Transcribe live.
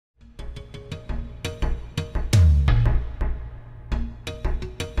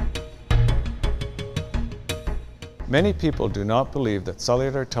Many people do not believe that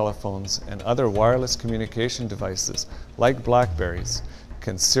cellular telephones and other wireless communication devices, like BlackBerries,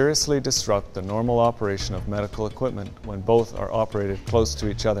 can seriously disrupt the normal operation of medical equipment when both are operated close to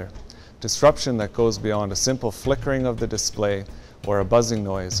each other. Disruption that goes beyond a simple flickering of the display or a buzzing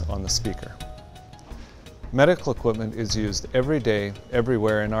noise on the speaker. Medical equipment is used every day,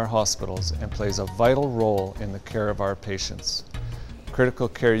 everywhere in our hospitals and plays a vital role in the care of our patients. Critical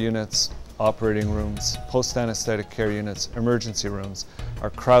care units, operating rooms, post-anesthetic care units, emergency rooms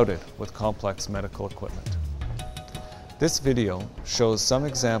are crowded with complex medical equipment. This video shows some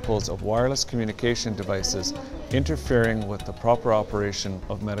examples of wireless communication devices interfering with the proper operation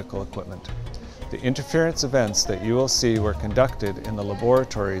of medical equipment. The interference events that you will see were conducted in the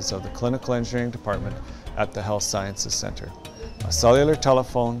laboratories of the Clinical Engineering Department at the Health Sciences Center. A cellular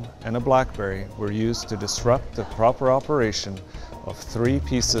telephone and a BlackBerry were used to disrupt the proper operation of 3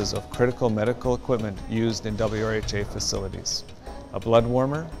 pieces of critical medical equipment used in WRHA facilities: a blood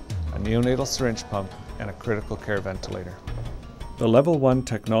warmer, a neonatal syringe pump, and a critical care ventilator. The Level 1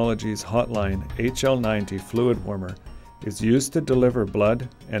 Technologies Hotline HL90 fluid warmer is used to deliver blood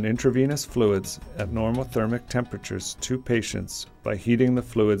and intravenous fluids at normothermic temperatures to patients by heating the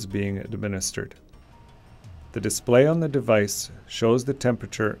fluids being administered. The display on the device shows the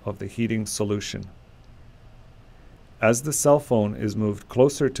temperature of the heating solution. As the cell phone is moved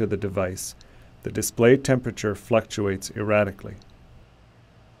closer to the device, the display temperature fluctuates erratically.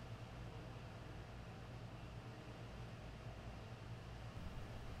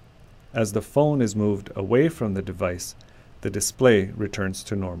 As the phone is moved away from the device, the display returns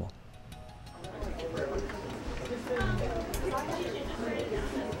to normal.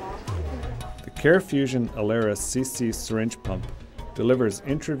 The CareFusion Alaris CC syringe pump delivers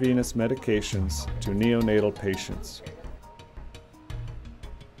intravenous medications to neonatal patients.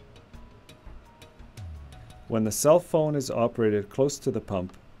 When the cell phone is operated close to the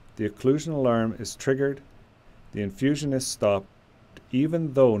pump, the occlusion alarm is triggered, the infusion is stopped,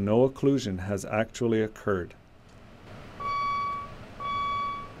 even though no occlusion has actually occurred.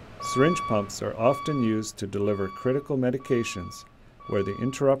 Syringe pumps are often used to deliver critical medications where the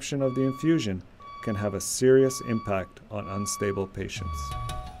interruption of the infusion can have a serious impact on unstable patients.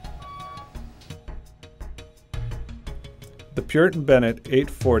 The Puritan Bennett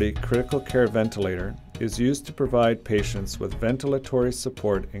 840 critical care ventilator is used to provide patients with ventilatory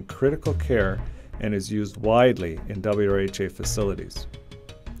support in critical care and is used widely in WRHA facilities.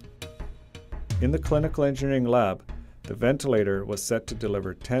 In the clinical engineering lab, the ventilator was set to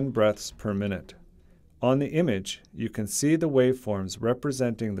deliver 10 breaths per minute. On the image, you can see the waveforms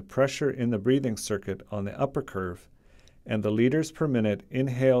representing the pressure in the breathing circuit on the upper curve and the liters per minute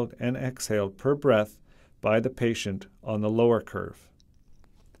inhaled and exhaled per breath by the patient on the lower curve.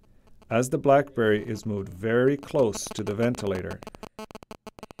 As the BlackBerry is moved very close to the ventilator,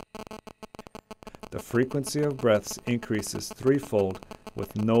 the frequency of breaths increases threefold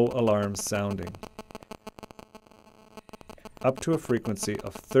with no alarms sounding, up to a frequency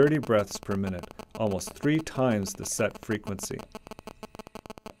of 30 breaths per minute, almost 3 times the set frequency.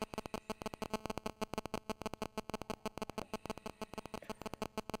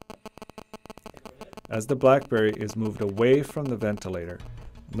 As the BlackBerry is moved away from the ventilator,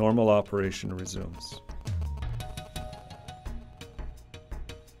 normal operation resumes.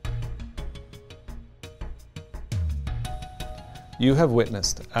 You have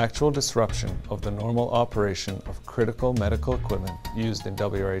witnessed actual disruption of the normal operation of critical medical equipment used in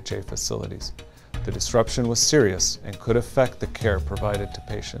WRHA facilities. The disruption was serious and could affect the care provided to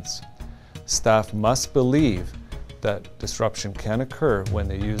patients. Staff must believe that disruption can occur when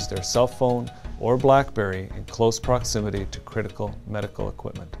they use their cell phone or BlackBerry in close proximity to critical medical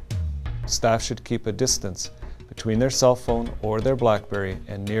equipment. Staff should keep a distance between their cell phone or their BlackBerry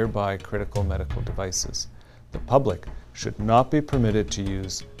and nearby critical medical devices. The public should not be permitted to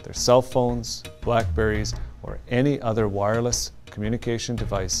use their cell phones, BlackBerries, or any other wireless communication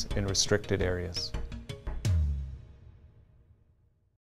device in restricted areas.